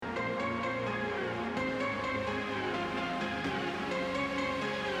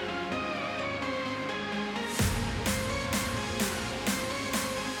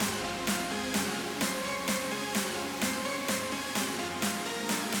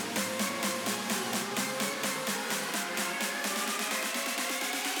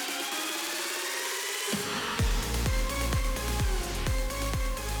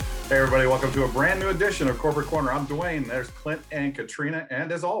Hey, everybody, welcome to a brand new edition of Corporate Corner. I'm Dwayne. There's Clint and Katrina.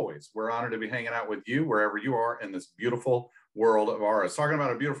 And as always, we're honored to be hanging out with you wherever you are in this beautiful world of ours. Talking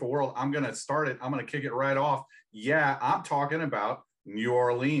about a beautiful world, I'm going to start it. I'm going to kick it right off. Yeah, I'm talking about New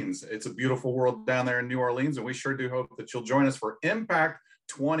Orleans. It's a beautiful world down there in New Orleans, and we sure do hope that you'll join us for Impact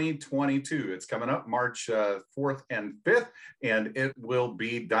 2022. It's coming up March 4th and 5th, and it will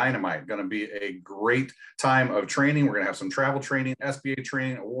be dynamite. Going to be a great time of training. We're going to have some travel training, SBA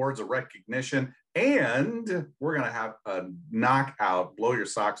training, awards of recognition, and we're going to have a knockout, blow your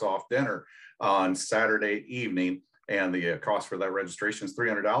socks off dinner on Saturday evening. And the cost for that registration is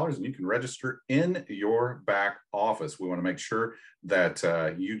 $300, and you can register in your back office. We want to make sure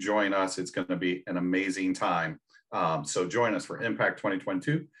that you join us. It's going to be an amazing time. So join us for Impact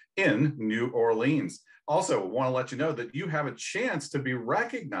 2022 in New Orleans. Also, want to let you know that you have a chance to be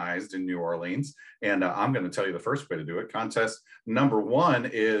recognized in New Orleans. And I'm going to tell you the first way to do it. Contest number one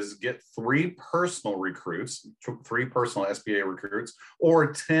is get 3 personal recruits, 3 personal SBA recruits,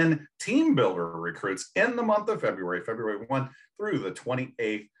 or 10 team builder recruits in the month of February 1 through the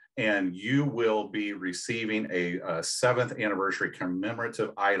 28th. And you will be receiving a 7th anniversary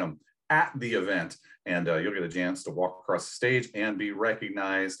commemorative item at the event. And you'll get a chance to walk across the stage and be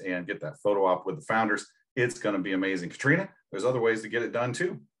recognized and get that photo op with the founders. It's going to be amazing. Katrina, there's other ways to get it done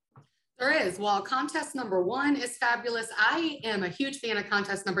too. There is. Well, contest number 1 is fabulous. I am a huge fan of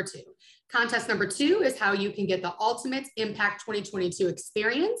contest number 2. Contest number 2 is how you can get the ultimate Impact 2022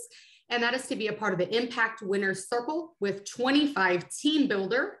 experience. And that is to be a part of the Impact Winners Circle with 25 team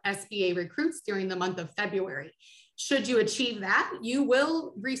builder SBA recruits during the month of February. Should you achieve that, you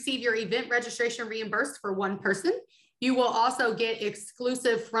will receive your event registration reimbursed for 1 person. You will also get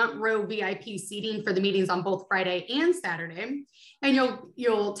exclusive front row VIP seating for the meetings on both Friday and Saturday. And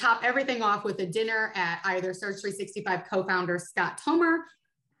you'll top everything off with a dinner at either Surge 365 co-founder Scott Tomer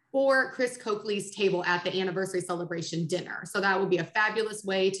or Chris Coakley's table at the anniversary celebration dinner. So that will be a fabulous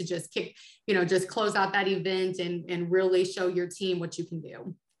way to just just close out that event and really show your team what you can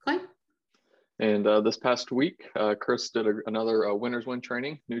do. Clint? And this past week, Chris did another Winners Win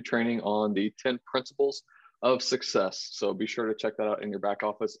training, new training on the 10 principles of success. So be sure to check that out in your back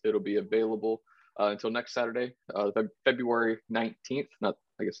office. It'll be available until next Saturday, February 19th.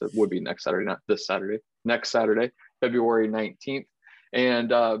 I guess it would be next Saturday, not this Saturday. Next Saturday, February 19th.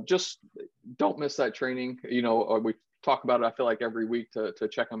 And just don't miss that training. We talk about it, I feel like, every week to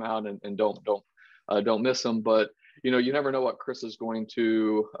check them out and don't miss them. But, you never know what Chris is going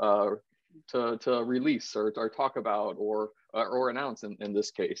to release or talk about or announce in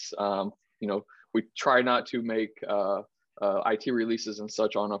this case. We try not to make IT releases and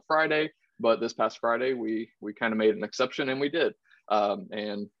such on a Friday, but this past Friday we kind of made an exception, and we did.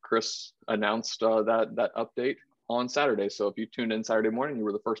 And Chris announced that update on Saturday. So if you tuned in Saturday morning, you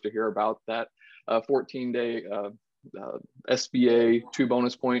were the first to hear about that 14-day SBA 2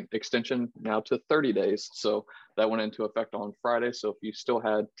 bonus point extension now to 30 days. So that went into effect on Friday. So if you still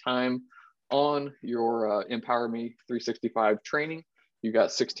had time on your Empower Me 365 training, you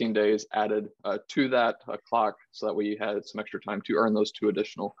got 16 days added to that clock, so that way you had some extra time to earn those 2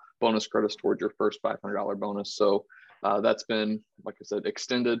 additional bonus credits towards your first $500 bonus. So that's been, like I said,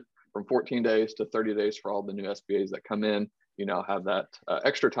 extended from 14 days to 30 days for all the new SBAs that come in. You now have that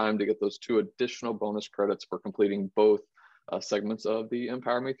extra time to get those 2 additional bonus credits for completing both segments of the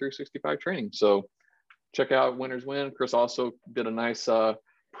Empower Me 365 training. So check out Winners Win. Chris also did a nice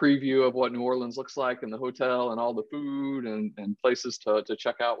preview of what New Orleans looks like, and the hotel and all the food and places to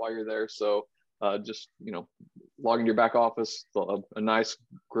check out while you're there. So just log into your back office, a nice,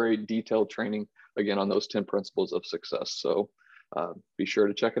 great detailed training again on those 10 principles of success. So be sure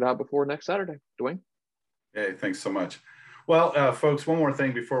to check it out before next Saturday. Dwayne? Hey, thanks so much. Well, folks, one more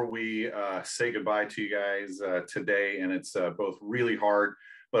thing before we say goodbye to you guys today, and it's both really hard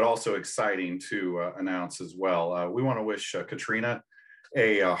but also exciting to announce as well. We want to wish Katrina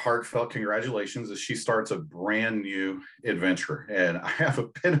a heartfelt congratulations as she starts a brand new adventure. And I have a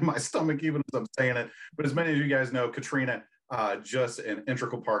pit in my stomach even as I'm saying it. But as many of you guys know, Katrina, just an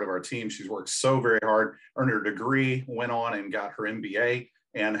integral part of our team. She's worked so very hard, earned her degree, went on and got her MBA,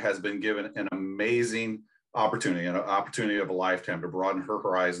 and has been given an amazing opportunity, an opportunity of a lifetime to broaden her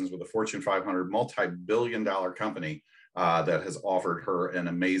horizons with a Fortune 500 multi-billion-dollar company that has offered her an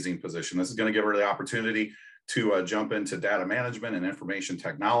amazing position. This is going to give her the opportunity to jump into data management and information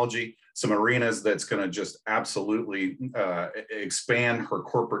technology, some arenas that's going to just absolutely expand her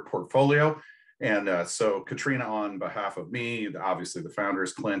corporate portfolio. And so Katrina, on behalf of me, obviously the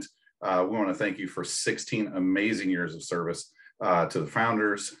founders, Clint, we want to thank you for 16 amazing years of service to the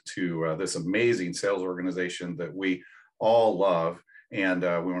founders, to this amazing sales organization that we all love. And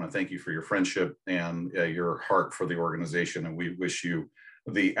we want to thank you for your friendship and your heart for the organization. And we wish you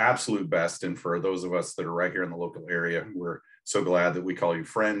the absolute best. And for those of us that are right here in the local area, we're so glad that we call you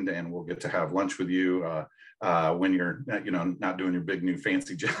friend, and we'll get to have lunch with you when you're, not doing your big new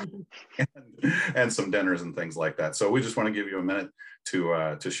fancy job, and some dinners and things like that. So we just want to give you a minute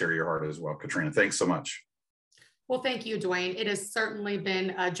to share your heart as well. Katrina, thanks so much. Well, thank you, Dwayne. It has certainly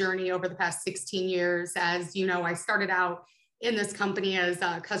been a journey over the past 16 years. As you know, I started out in this company as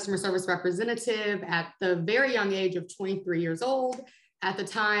a customer service representative at the very young age of 23 years old. At the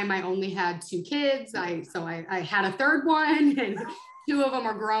time, I only had 2 kids. So I had a third one, and 2 of them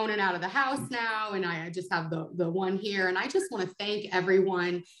are grown and out of the house now. And I just have the one here. And I just want to thank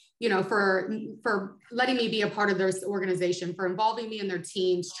everyone, for letting me be a part of this organization, for involving me in their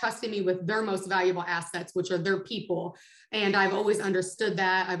teams, trusting me with their most valuable assets, which are their people. And I've always understood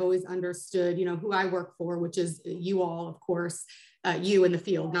that. I've always understood, who I work for, which is you all, of course. You in the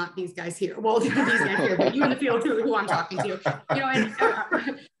field, not these guys here. Well, these guys here, but you in the field too, who I'm talking to.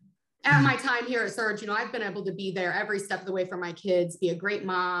 At my time here at Surge, I've been able to be there every step of the way for my kids, be a great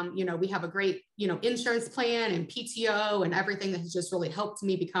mom. We have a great, insurance plan and PTO and everything that has just really helped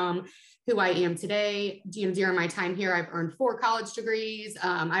me become who I am today. During my time here, I've earned 4 college degrees.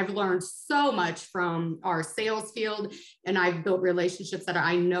 I've learned so much from our sales field, and I've built relationships that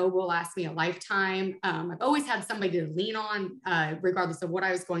I know will last me a lifetime. I've always had somebody to lean on, regardless of what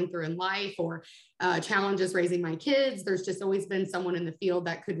I was going through in life or challenges raising my kids. There's just always been someone in the field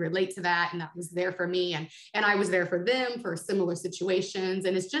that could relate to that, and that was there for me, and I was there for them for similar situations.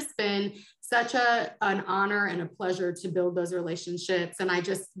 And it's just been such an honor and a pleasure to build those relationships. And I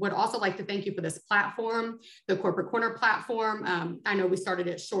just would also like to thank you for this platform, the Corporate Corner platform. I know we started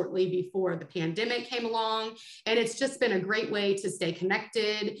it shortly before the pandemic came along, and it's just been a great way to stay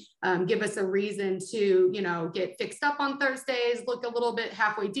connected, give us a reason to, get fixed up on Thursdays, look a little bit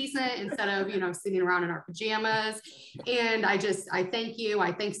halfway decent instead of, sitting around in our pajamas. And I thank you.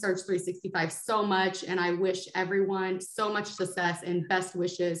 I thank Surge 365 so much. And I wish everyone so much success and best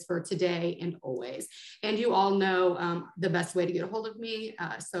wishes for today and always. And you all know the best way to get a hold of me.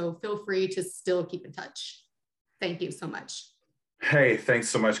 So feel free to still keep in touch. Thank you so much. Hey, thanks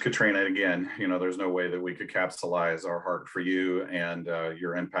so much, Katrina. Again, there's no way that we could capsulize our heart for you and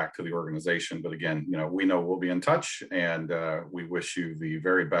your impact to the organization. But again, we know we'll be in touch, and we wish you the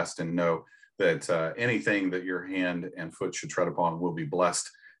very best, and know that anything that your hand and foot should tread upon will be blessed.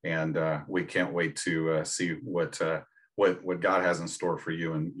 And we can't wait to see what God has in store for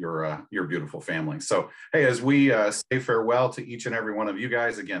you and your beautiful family. So, hey, as we say farewell to each and every one of you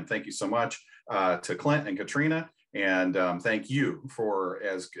guys, again, thank you so much to Clint and Katrina. And thank you for,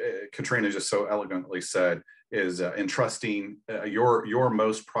 as Katrina just so elegantly said, is entrusting your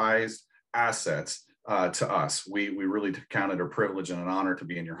most prized assets to us. We really count it a privilege and an honor to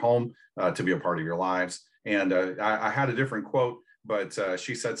be in your home, to be a part of your lives. And I had a different quote, but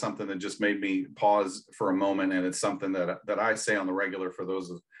she said something that just made me pause for a moment. And it's something that I say on the regular for those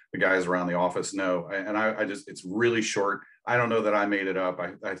of the guys around the office know. And I just, it's really short. I don't know that I made it up.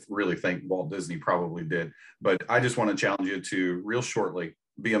 I really think Walt Disney probably did, but I just want to challenge you to real shortly,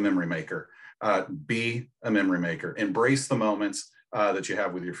 be a memory maker. Be a memory maker. Embrace the moments that you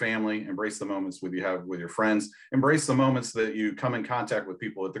have with your family. Embrace the moments you have with your friends. Embrace the moments that you come in contact with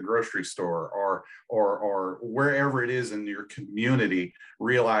people at the grocery store or wherever it is in your community,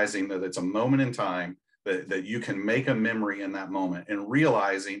 realizing that it's a moment in time that you can make a memory in that moment, and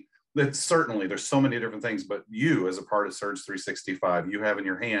realizing that certainly there's so many different things, but you, as a part of Surge 365, you have in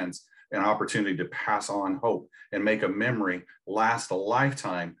your hands an opportunity to pass on hope and make a memory last a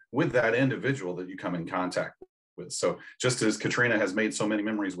lifetime with that individual that you come in contact with. So just as Katrina has made so many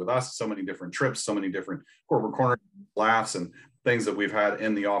memories with us, so many different trips, so many different corporate corner laughs and things that we've had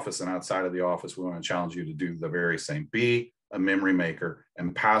in the office and outside of the office, we want to challenge you to do the very same. Be a memory maker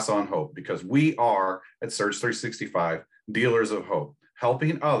and pass on hope, because we are at Surge 365 dealers of hope,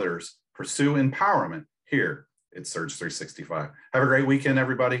 helping others pursue empowerment here at Surge 365. Have a great weekend,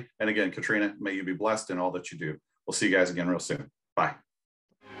 everybody. And again, Katrina, may you be blessed in all that you do. We'll see you guys again real soon. Bye.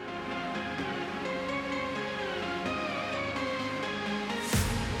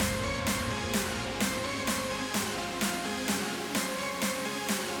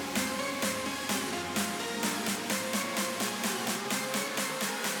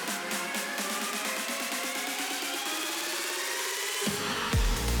 Yeah.